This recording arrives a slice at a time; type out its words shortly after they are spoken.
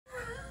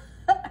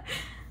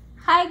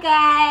Hi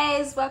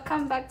guys,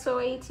 welcome back to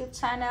our YouTube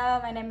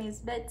channel. My name is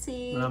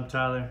Betty. And I'm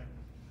Tyler.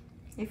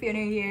 If you're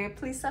new here,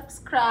 please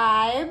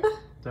subscribe.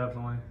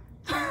 Definitely.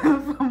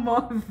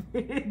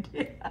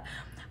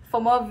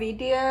 for more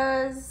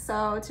videos.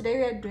 So today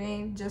we are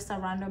doing just a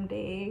random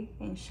day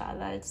in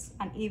Charlotte,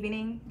 an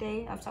evening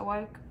day after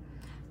work.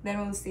 Then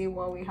we'll see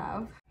what we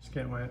have. Just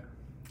can't wait.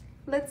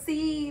 Let's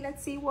see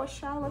what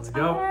Charlotte's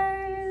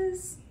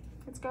offers.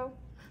 Let's go.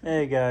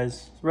 Hey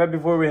guys, right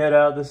before we head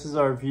out, this is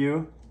our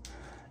view.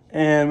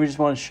 And we just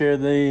want to share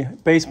the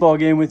baseball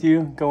game with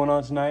you going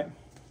on tonight.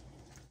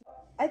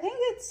 I think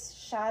it's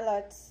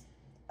Charlotte's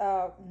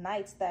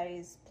Knights that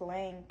is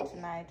playing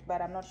tonight,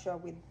 but I'm not sure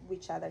with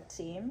which other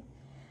team.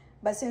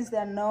 But since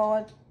there are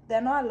not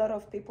a lot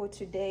of people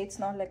today, it's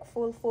not like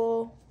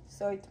full,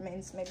 so it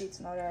means maybe it's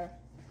not a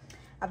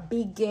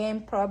big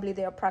game. Probably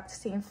they are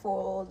practicing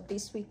for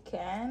this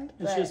weekend.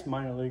 It's just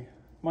minor league.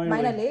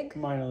 Minor league?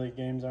 Minor league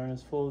games aren't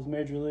as full as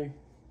major league.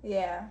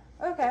 Yeah.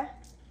 Okay.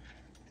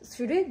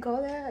 Should we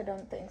go there? I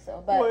don't think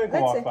so. But we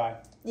can walk by.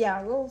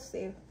 Yeah, we'll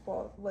see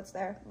what's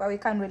there. But we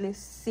can't really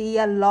see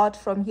a lot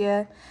from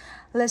here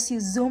unless you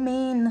zoom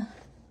in.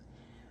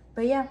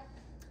 But yeah,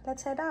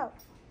 let's head out.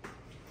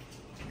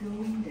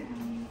 Going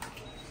down.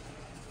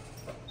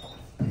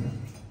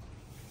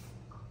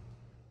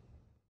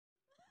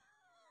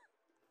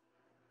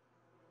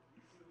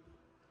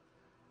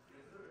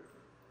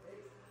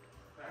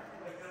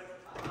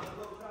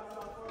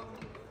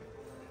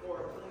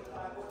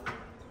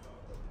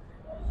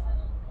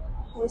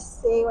 Let's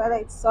see whether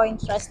it's so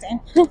interesting.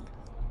 I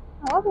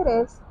hope it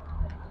is.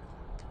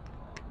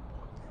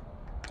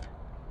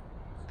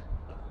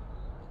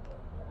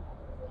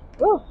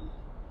 Oh,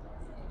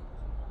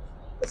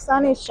 the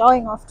sun is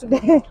showing off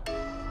today.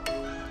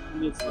 We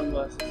need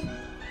sunglasses.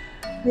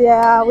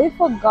 Yeah, we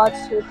forgot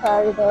to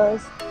carry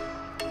those.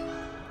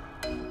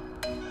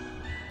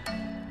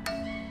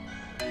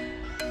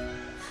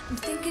 I'm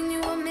thinking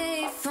you were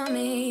made for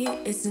me.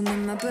 Isn't it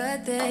my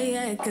birthday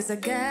yet? Cause I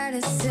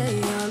gotta say,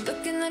 you're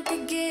looking like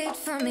a gift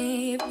for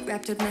me.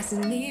 Wrapped up nice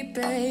and neat,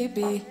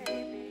 baby.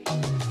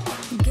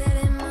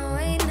 Get in my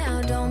way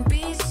now, don't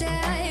be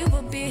shy.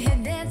 We'll be here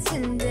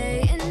dancing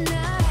day and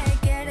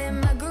night. Get in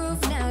my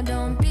groove now,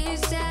 don't be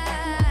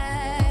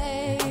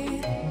shy.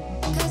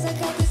 Cause I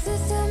got this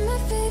list of my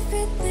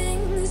favorite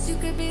things. You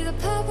could be the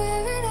part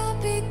where it all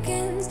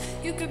begins.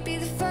 You could be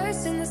the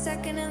first and the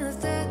second and the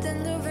third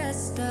and the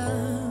rest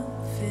of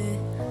it.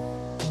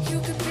 You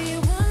could be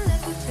one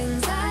of the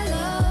things I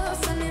love.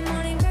 Sunday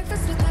morning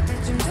breakfast with my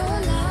bedroom door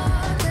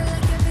locked. I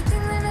like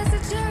everything that has a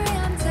cherry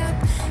on top.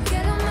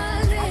 Get on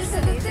my list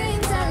of the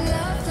things I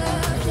love,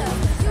 love, love.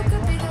 You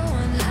could be the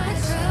one I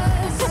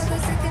trust. For a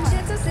second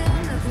chance, I'll say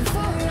I'm nothing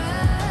for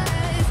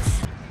us.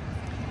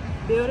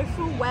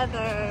 Beautiful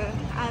weather.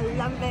 I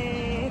love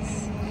it.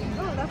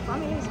 Oh, that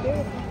family is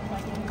beautiful.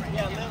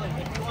 Yeah, Lily,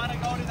 if you want to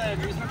go to the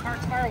amusement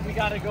park tomorrow, we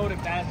got to go to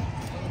bed.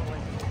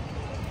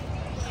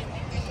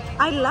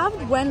 I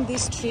loved when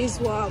these trees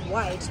were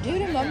white. Do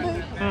you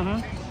remember?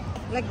 Mm-hmm.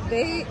 Like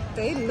they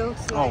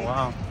looked like. Oh,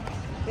 wow.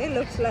 They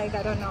looked like,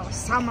 I don't know,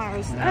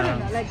 summers. Yeah. I don't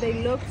know. Like they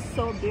looked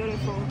so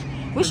beautiful.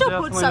 We They're should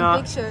put some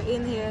not, picture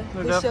in here.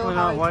 They're To show definitely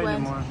how not it white went.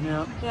 anymore.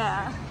 Yeah.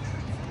 Yeah.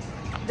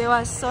 They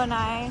were so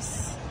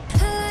nice.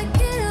 I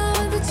like it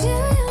all, the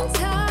cherry on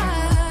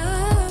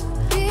top.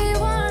 Be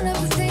one of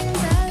the things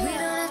I love. We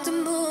don't have to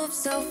move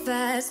so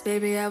fast,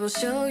 baby. I will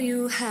show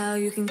you how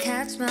you can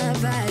catch my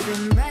vibe.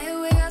 And right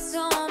away, I got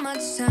so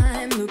much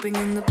time looping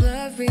in the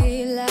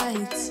blurry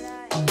lights.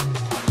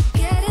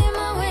 Get in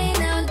my way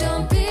now,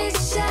 don't be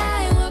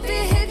shy. We'll be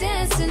here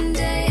dancing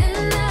day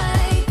and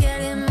night.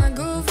 Get in my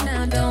groove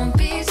now, don't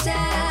be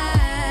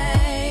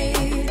shy.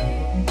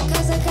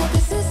 Cause I got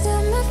this list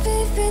of my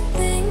favorite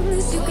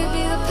things. You could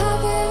be the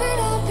part where it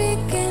all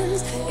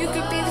begins. You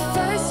could be the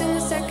first and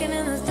the second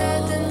and the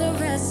third and the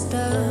rest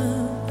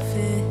of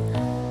it.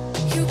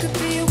 You could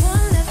be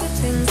one of the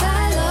things I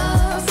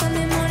love.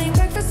 Sunday morning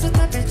breakfast with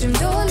my bedroom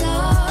door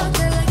locked.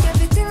 I like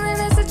everything that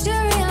has a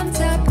cherry on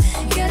top.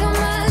 Get on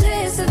my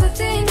list of the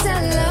things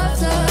I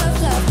love,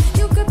 love, love.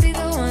 You could be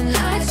the one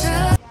I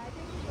trust.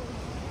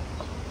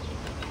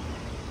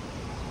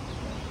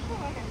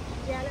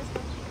 Yeah, let's go.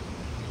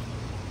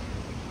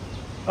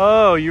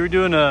 Oh, you were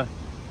doing a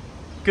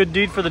good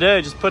deed for the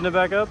day, just putting it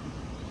back up?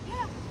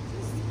 Yeah.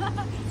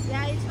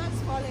 Yeah, it's not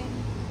falling.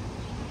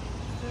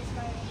 Just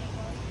right on the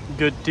ball.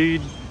 Good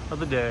deed of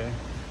the day.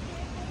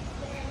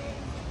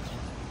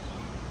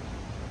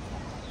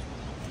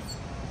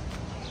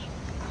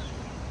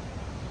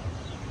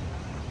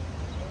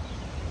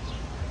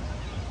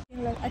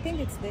 I think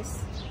it's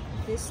this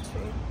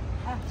tree.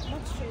 Ah,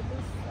 not tree.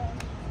 This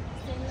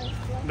stainless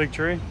steel. Big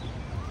tree? It's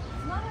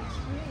not a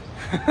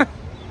tree.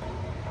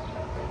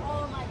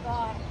 Oh my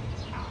god.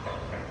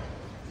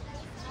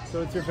 So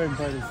what's your favorite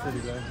part of the city,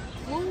 babe?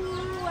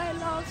 Ooh, I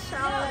love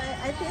Charlotte.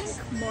 I think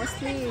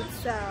mostly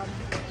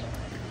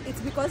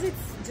it's because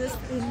it's just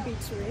in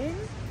between,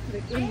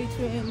 like in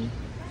between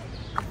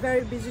a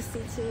very busy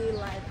city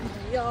like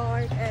New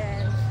York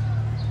and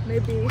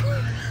maybe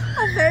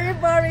a very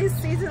boring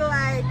city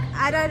like,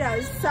 I don't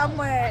know,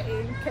 somewhere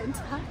in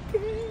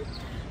Kentucky,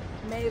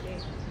 maybe.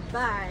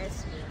 But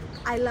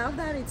I love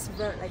that it's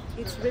very, like,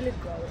 it's really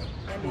growing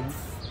and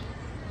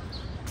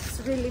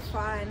it's really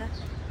fun.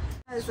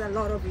 There's a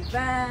lot of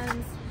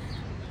events.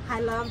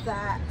 I love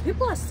that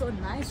people are so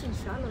nice in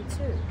Charlotte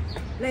too.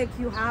 Like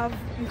you have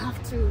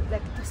to,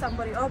 like,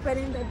 somebody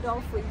opening the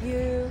door for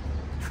you,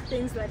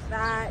 things like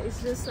that.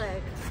 It's just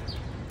like,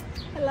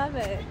 I love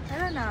it. I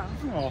don't know.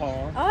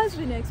 Aww. How has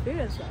been your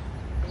experience though?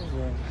 That was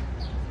a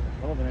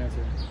hell of an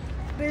answer.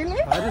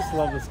 Really? I just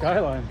love the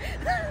skyline.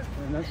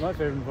 And that's my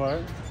favorite part.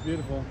 It's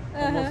beautiful.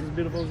 Almost as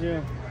beautiful as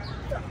you.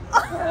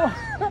 Oh,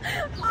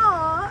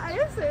 are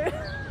you serious?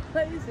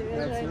 Are you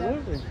serious?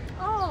 Absolutely. Right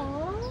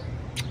now?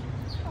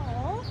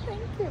 Oh,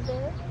 thank you,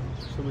 babe.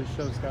 Should we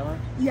show the skyline?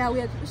 Yeah,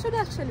 we should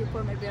actually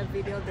put maybe a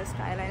video of the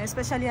skyline,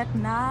 especially at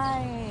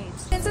night.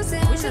 We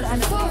should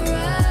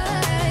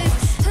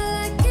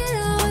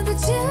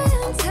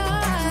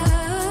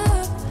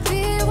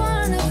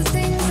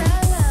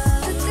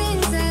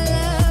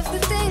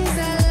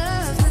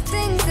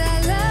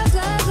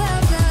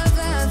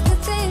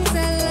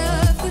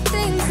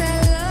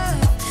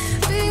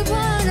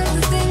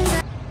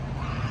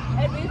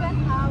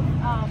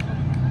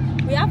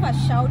we have a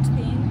shout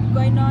thing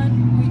going on,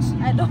 which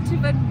I don't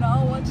even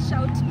know what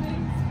shout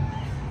means.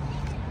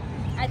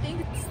 I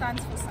think it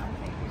stands for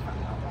something, if I'm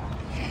not wrong.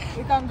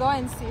 We can go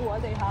and see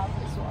what they have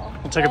as well.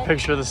 We'll take a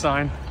picture of the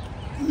sign.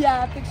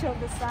 Yeah, a picture of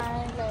the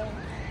sign, like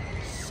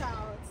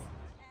shout.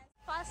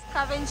 First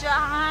scavenger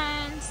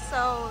hunt,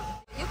 so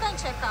you can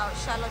check out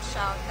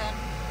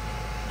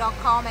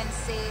charlotteshout.com and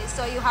see.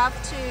 So you have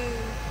to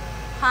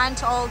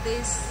hunt all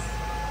these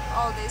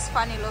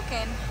funny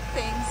looking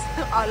things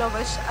all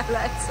over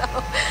Charlotte. So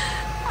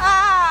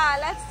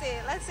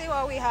let's see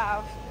what we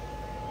have.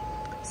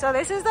 So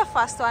this is the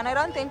first one. I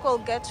don't think we'll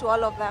get to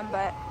all of them,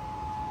 but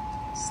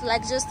it's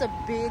like just a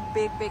big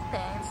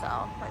thing.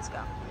 So let's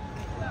go.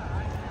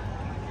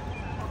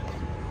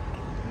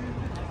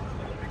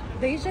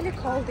 They usually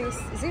call this,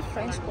 is it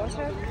French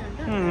Quarter?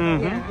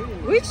 Mm-hmm. Yeah.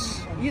 Which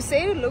you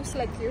say it looks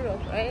like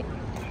Europe, right?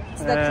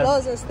 It's the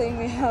closest thing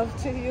we have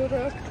to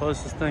Europe.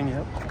 Closest thing,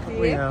 yep.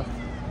 We have.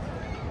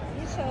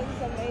 It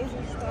shows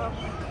amazing stuff.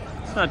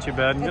 It's not too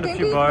bad. We got a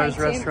few bars,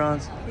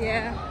 restaurants.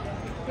 Yeah.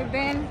 We've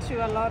been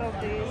to a lot of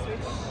these, which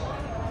is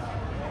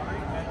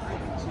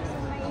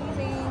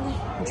amazing.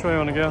 Which way you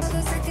want to go?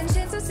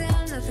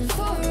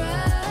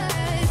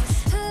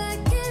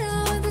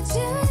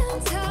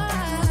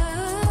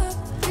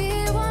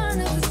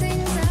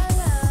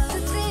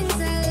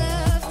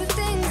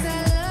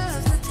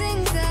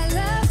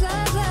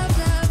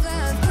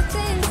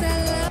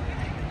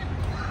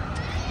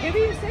 Maybe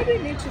you said we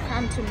need to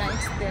come to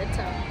Night's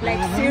Theater.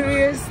 Like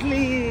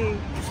seriously,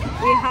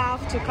 we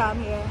have to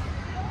come here.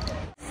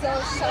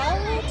 So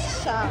Charlotte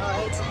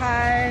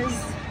has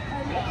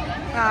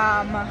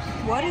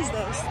what is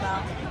this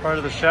now? Part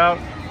of the shout.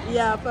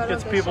 Yeah, part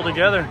Gets of the people shout.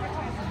 together.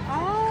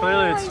 Oh,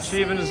 Clearly it's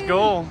achieving its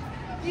goal.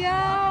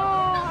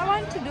 Yeah, I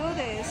want to do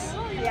this.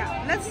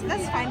 Yeah, let's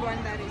find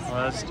one that is.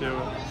 Let's do it.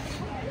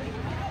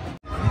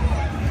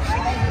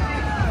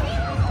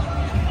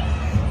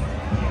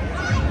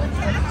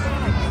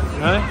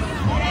 Ready?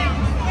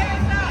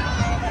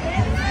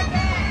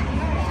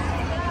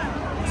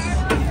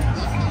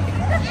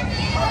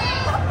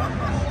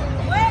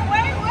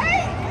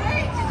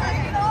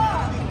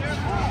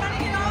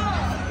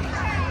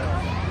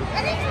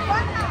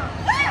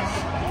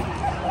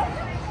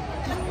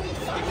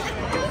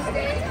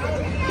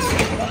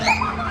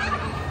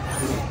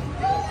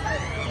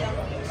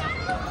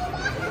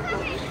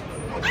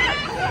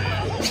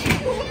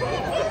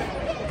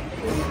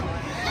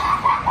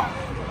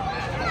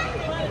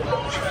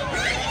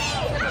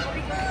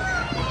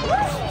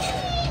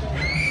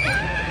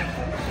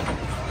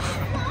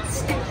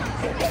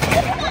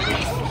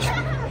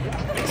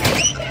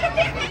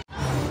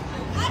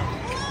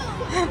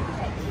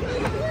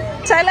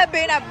 Tyler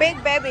being a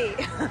big baby.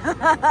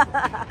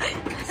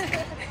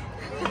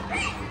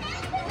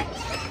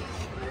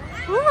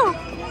 Woo.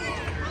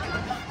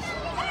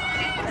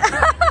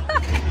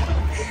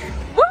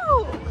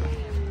 Woo.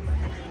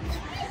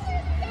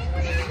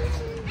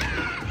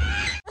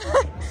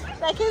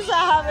 The kids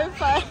are having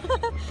fun.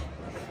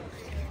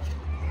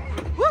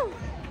 Woo.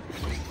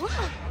 Woo.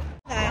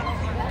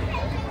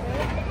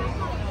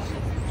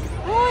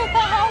 Oh, the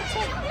house.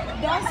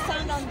 Don't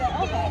stand on the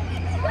okay.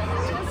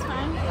 That's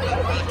fine.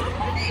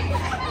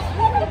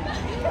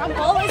 I'm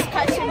always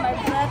catching my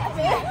breath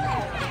there.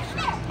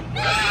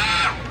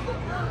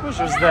 Wish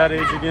it was that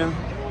age again.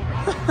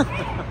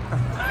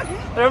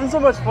 They're having so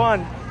much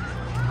fun.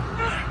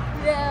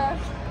 Yeah.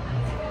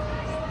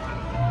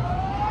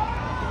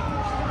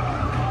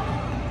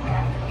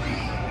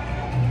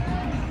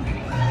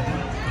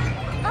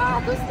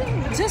 Oh, this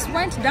thing just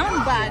went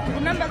down bad.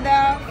 Remember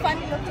the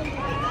funny looking.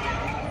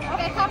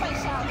 Okay, come and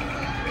shout.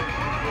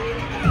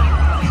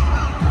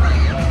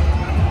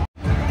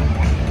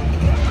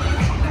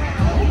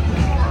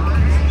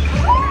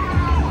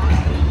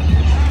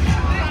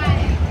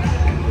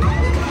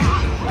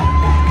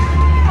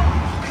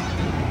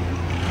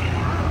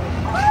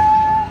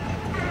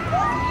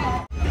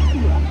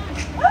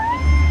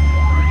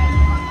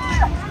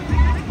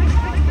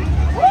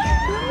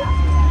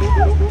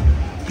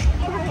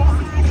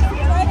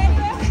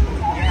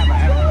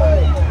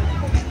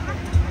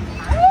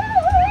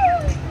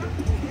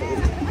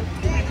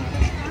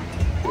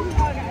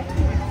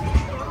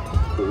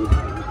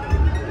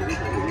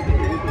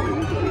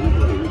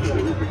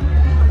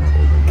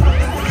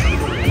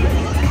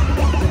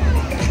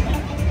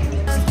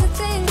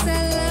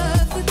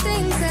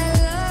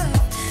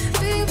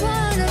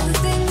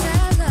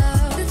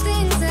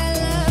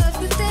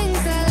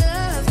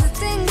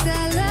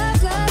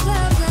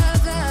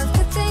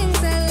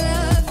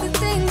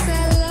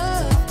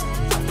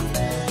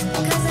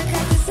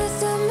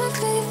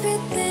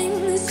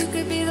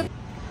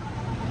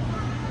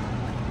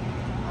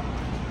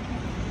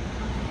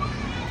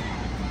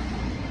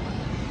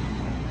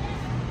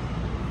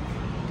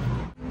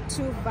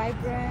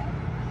 vibrant.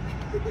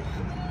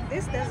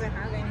 This doesn't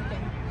have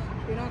anything.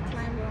 You don't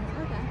climb on.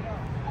 Okay.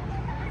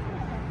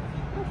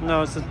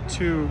 No, it's the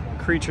two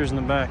creatures in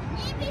the back.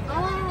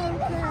 Oh,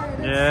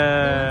 okay.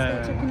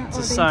 Yeah. It's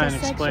a sign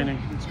explaining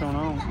what's going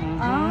on.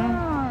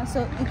 Ah,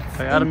 so it's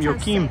Kay Adam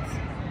Joachim.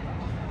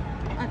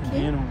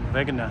 Okay. In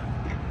Vegana.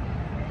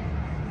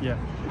 Yeah.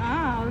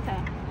 Ah, okay.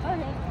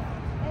 Okay.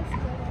 That's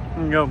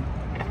good.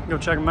 Go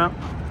check them out.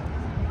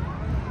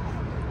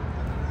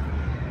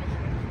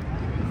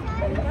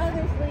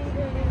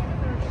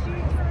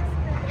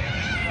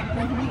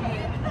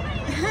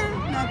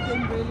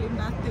 Nothing really,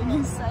 nothing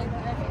inside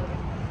there.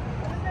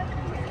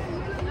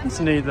 It's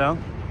neat though.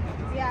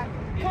 Yeah,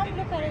 come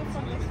look at it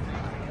from this.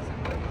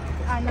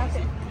 Ah,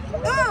 nothing.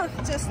 Oh,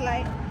 just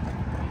light.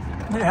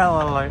 Yeah, a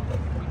lot of light.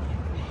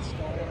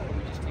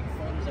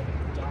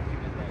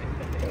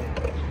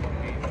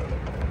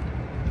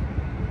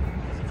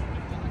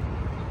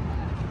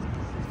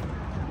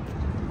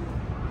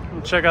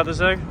 Check out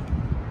this egg.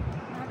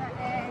 Another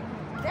egg.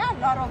 There are a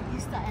lot of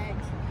Easter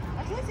eggs.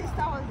 At least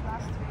Easter was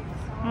last week.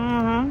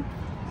 So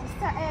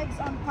Easter eggs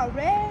on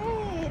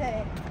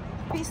parade.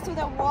 Peace to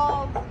the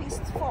world, peace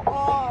for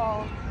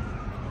all.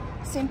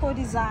 Simple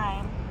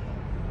design.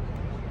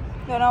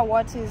 Don't know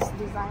what is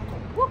designed.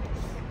 Woo.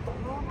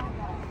 Oh my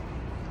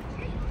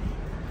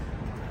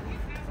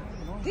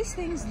God. These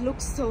things look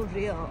so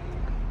real.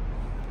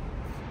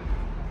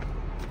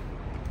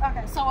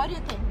 Okay, so what do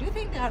you think? Do you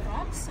think they're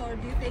rocks or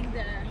do you think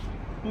they're...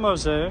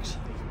 Mosaics.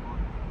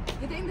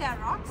 You think they're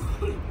rocks?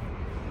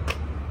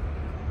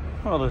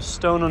 Oh, there's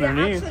stone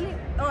underneath. Actually,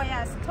 oh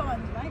yeah,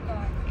 stones. My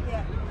God.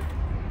 Yeah.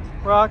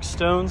 Rocks,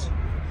 stones,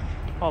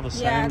 all the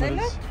same. Yeah,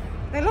 but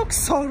they look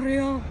so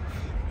real.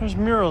 There's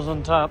murals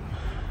on top.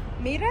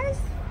 Mirrors?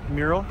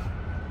 Mural?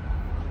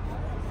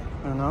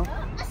 I don't know.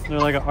 They're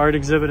like an art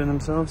exhibit in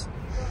themselves.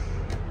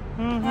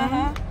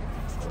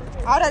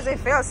 How does it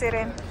feel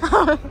sitting?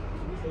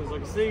 Feels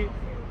like a seat.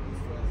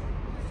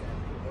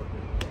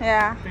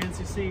 Yeah.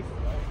 Fancy seat.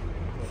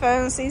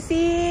 Fancy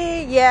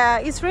seat. Yeah,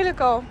 it's really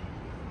cool.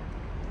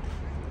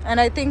 And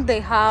I think they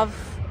have,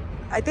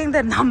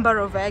 the number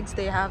of eggs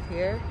they have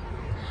here.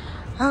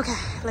 Okay,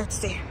 let's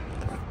see.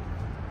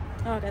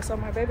 Okay, so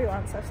my baby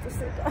wants us to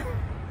sit down.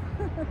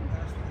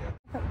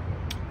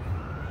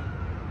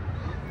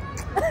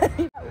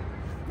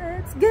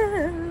 Let's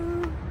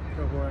go.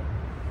 Go for it.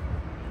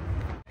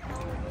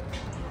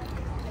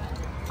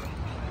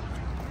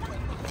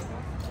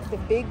 The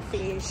big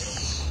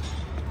fish.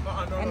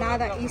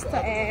 Another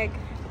Easter egg.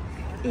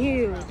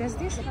 Ew, does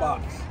this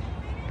box?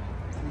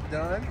 You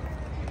done?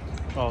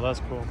 Oh,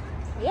 that's cool.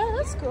 Yeah,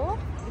 that's cool.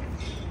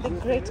 The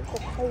great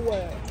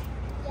cocoa.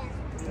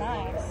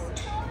 Nice.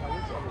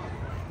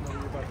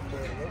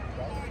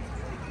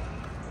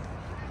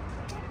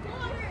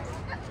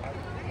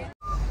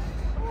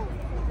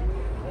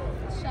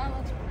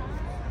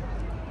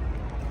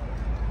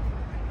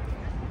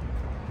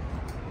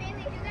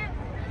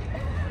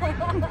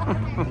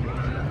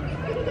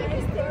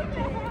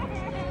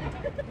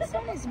 This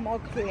one is more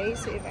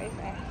creative, I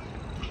think.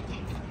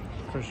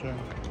 For sure.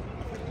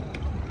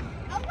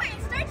 Oh wait,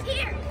 it starts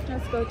here.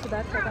 Let's go to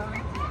that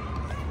one.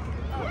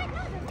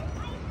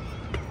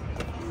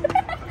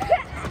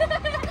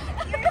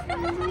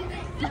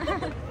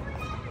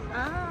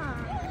 Ah,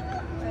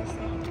 I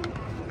see.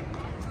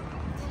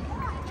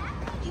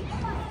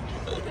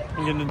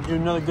 You gonna do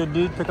another good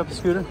deed? Pick up the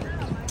scooter?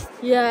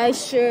 Yeah, I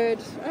should.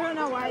 I don't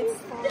know why it's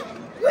falling.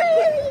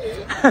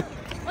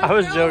 I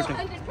was joking.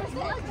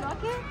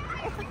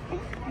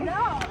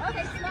 No,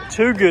 okay, it's not.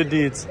 Two good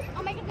deeds.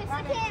 I'll make it this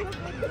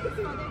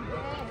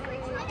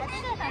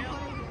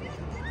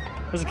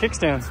There's a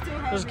kickstand.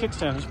 There's a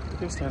kickstand.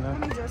 There's a kickstand Let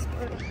there. me just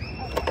put it.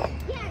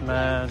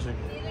 Magic.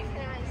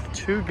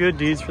 Two good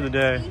deeds for the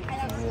day.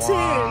 Two.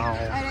 Wow.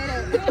 I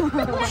did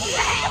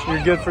it.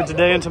 You're good for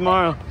today and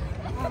tomorrow.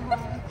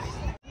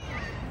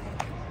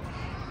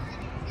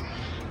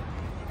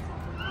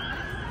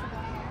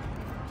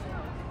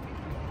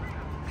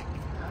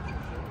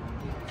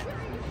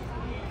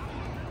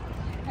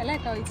 I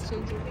like how it's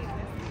changing.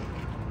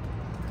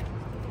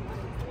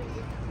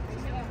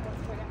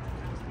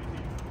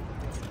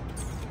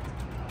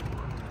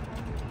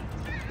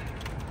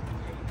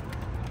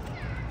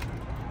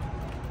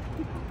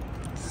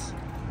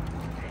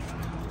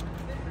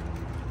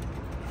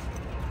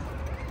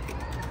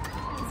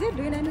 Is it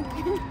doing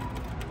anything?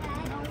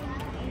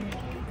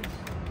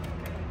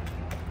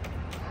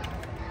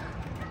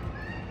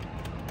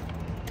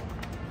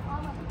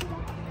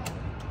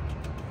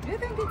 Do you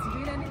think it's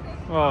doing anything?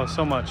 Oh,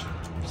 so much.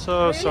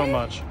 So Really?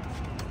 much.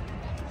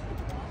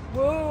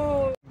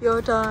 Whoa!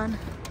 Your turn.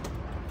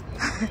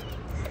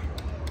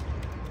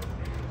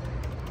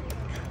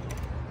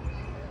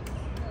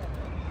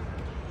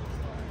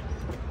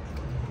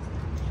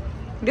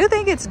 Do you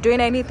think it's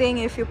doing anything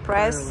if you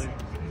press?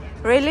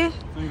 Really?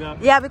 Like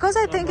that. Yeah, because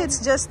I think it's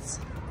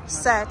just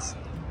set.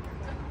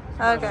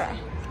 Okay.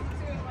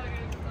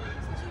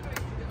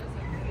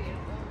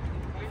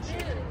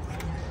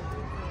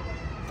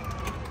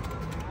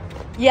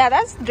 Yeah,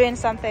 that's doing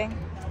something.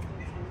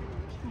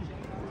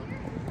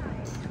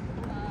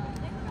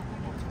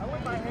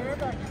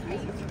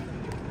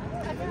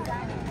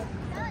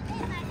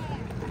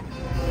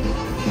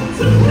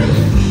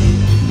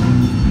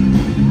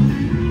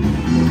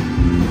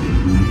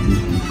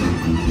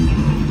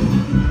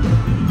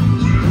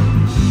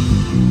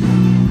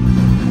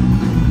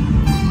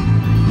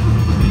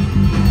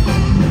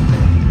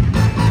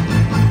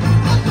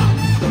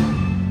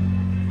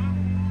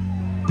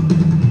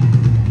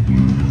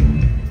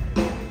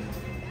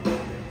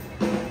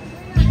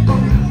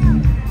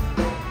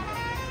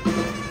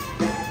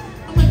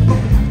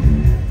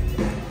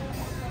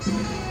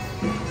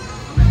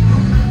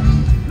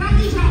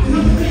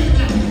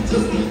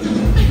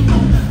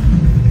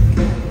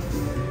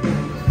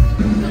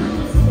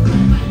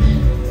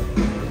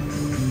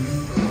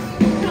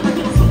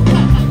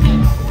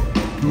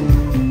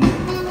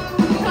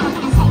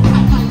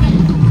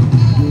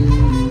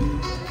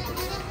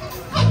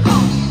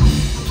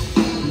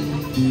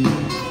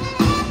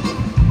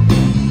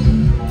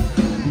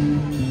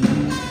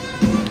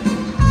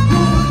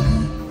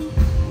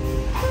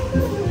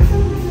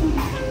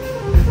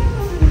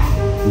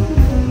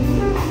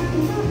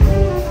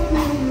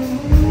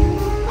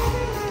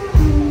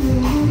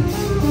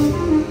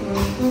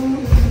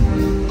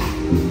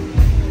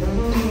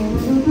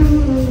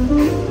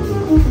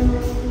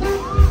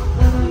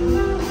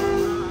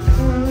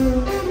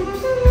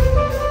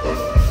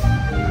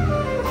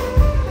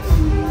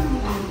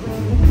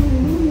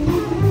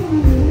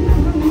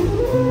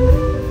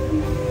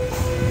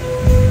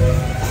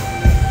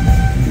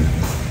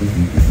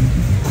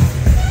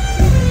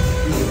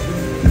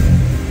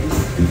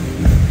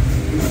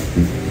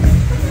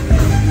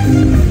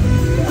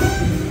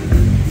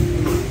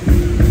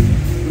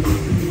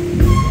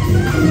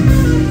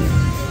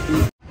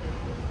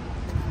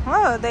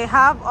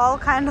 have all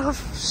kind of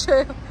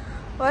shit.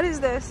 What is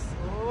this?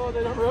 Oh,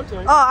 they don't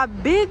rotate. Oh, a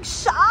big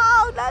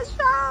shout. Let's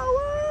shout.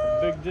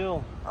 Woo. Big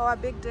deal. Oh, a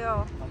big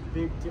deal. A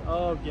big deal.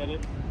 Oh, get it?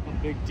 A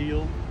big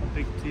deal. A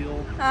big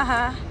deal.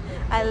 Uh-huh.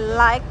 I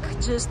like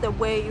just the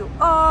way you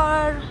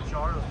are.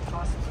 Jar of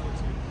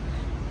possibility.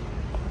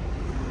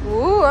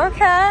 Ooh,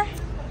 okay.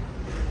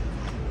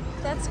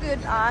 That's good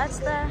art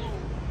there.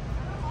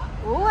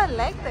 Ooh, I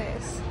like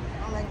this.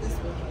 I like this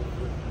one.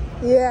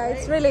 Yeah,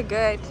 it's really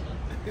good.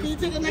 Can you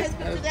take a nice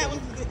picture of that one?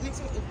 Next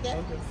one, if that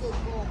one's so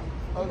cool.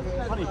 Okay.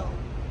 Honey.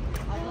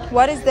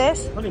 What is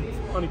this? Honey.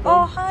 Honeycomb.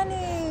 Oh,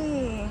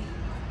 honey.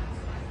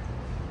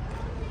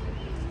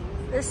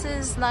 This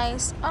is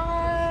nice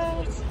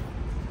art.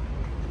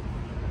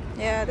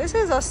 Yeah, this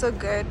is also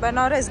good, but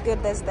not as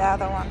good as the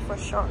other one for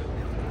sure.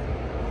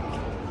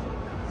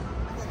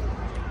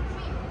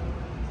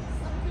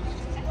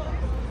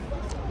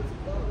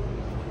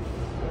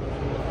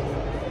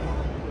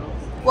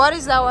 What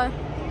is that one?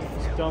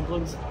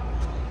 Dumplings.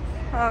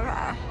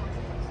 Okay.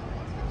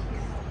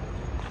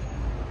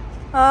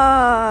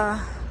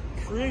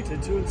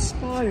 Created to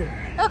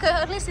inspire. Okay,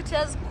 at least it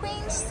has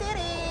Queen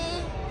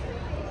City.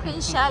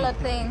 Queen Charlotte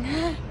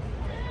thing.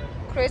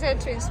 Created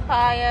to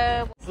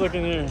inspire. Look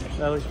in here.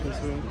 That looks pretty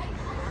sweet.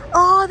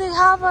 Oh, they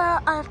have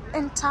an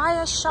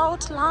entire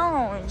shout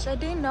lounge. I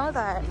didn't know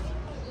that.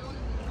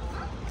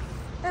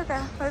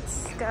 Okay,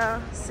 let's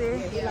go see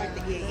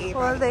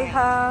what they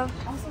have.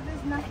 Also,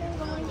 there's nothing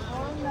going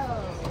on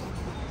though.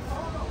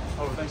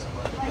 Oh, thanks so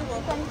much.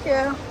 Thank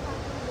you.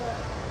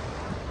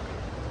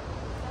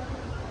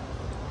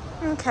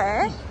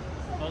 Okay.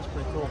 That's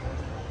pretty cool.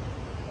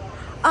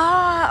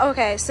 Ah,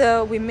 okay.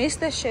 So we missed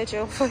the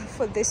schedule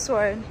for this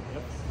one.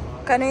 Yep.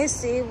 Can you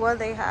see what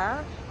they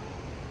have?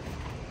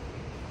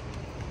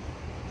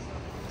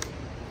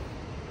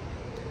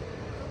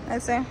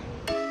 Let's see.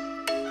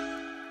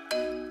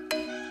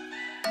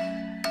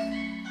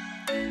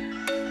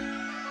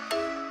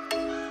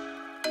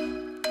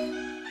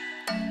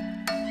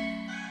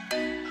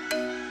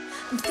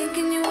 I'm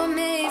thinking you were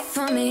made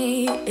for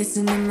me.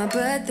 Isn't it my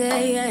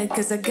birthday yet?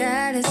 Cause I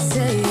gotta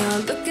say, you're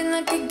looking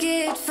like a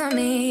gift for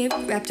me.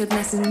 Wrapped up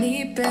nice and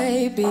neat,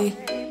 baby.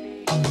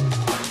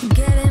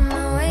 Get in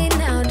my way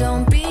now,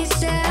 don't be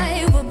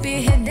shy. We'll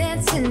be here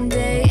dancing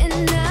day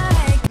and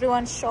night.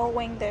 Everyone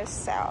showing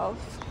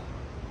themselves.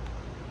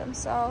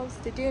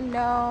 Did you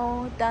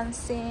know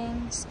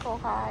dancing score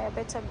high,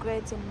 better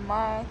grades in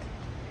math?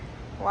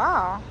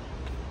 Wow.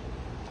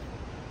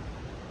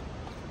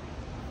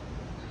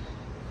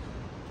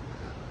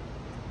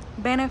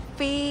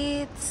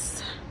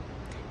 Benefits,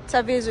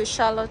 interviews with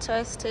Charlotte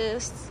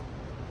artists.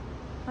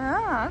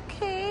 Ah,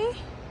 okay.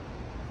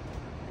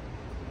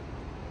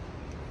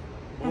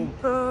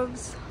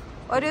 Improves.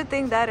 What do you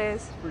think that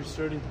is? It's pretty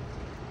sturdy.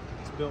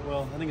 It's built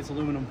well. I think it's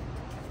aluminum.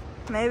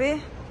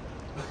 Maybe.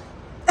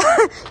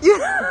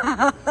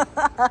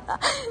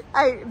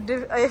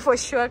 I for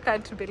sure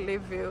can't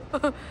believe you.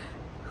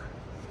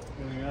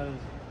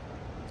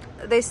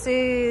 This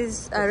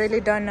is, I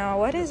really don't know.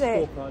 What is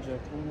it? Cool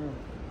project. I don't know.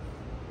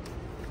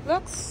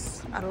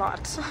 Looks a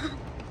lot.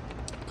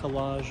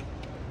 Collage.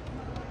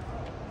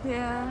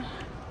 Yeah.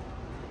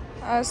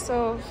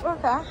 So,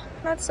 okay.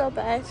 Not so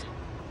bad.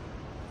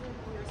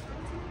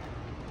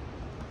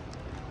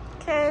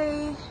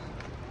 Okay.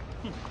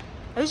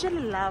 I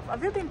usually love.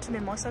 Have you been to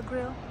Mimosa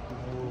Grill?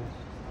 Oh.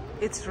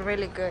 It's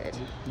really good.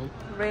 Nope.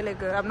 Really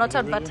good. I'm not Is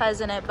it really?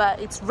 advertising it, but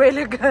it's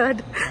really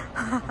good.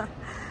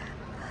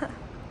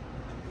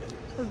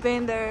 I've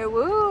been there.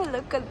 Woo,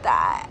 look at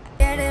that.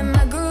 Get in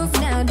my groove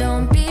now,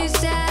 don't be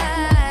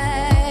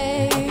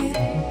shy.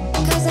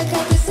 Cause I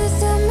got this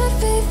list of my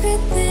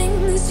favorite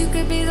things. You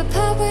could be the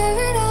part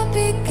where it all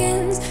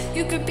begins.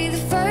 You could be the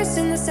first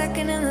and the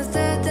second and the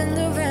third and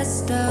the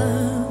rest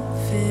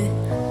of it.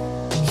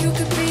 You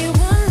could be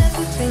one of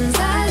the things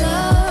I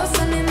love.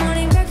 Sunday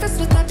morning breakfast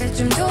with my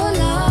bedroom door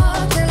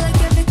locked. I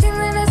like everything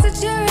that has a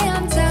cherry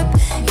on top.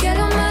 Get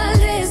on my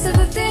list of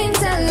the things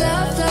I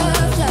love,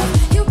 love,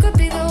 love. You could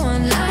be the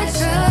one I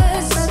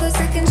trust. All the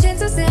second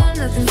chances, they are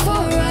nothing for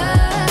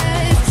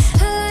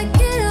us. I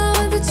like it all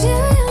with the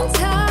cherry on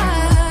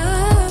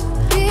top.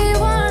 Be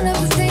one of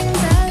the things I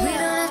love. We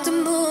don't have to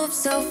move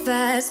so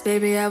fast,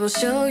 baby. I will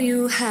show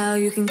you how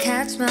you can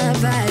catch my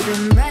vibe.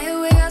 And right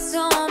away, got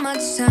so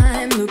much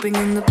time looping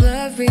in the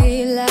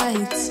blurry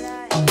lights.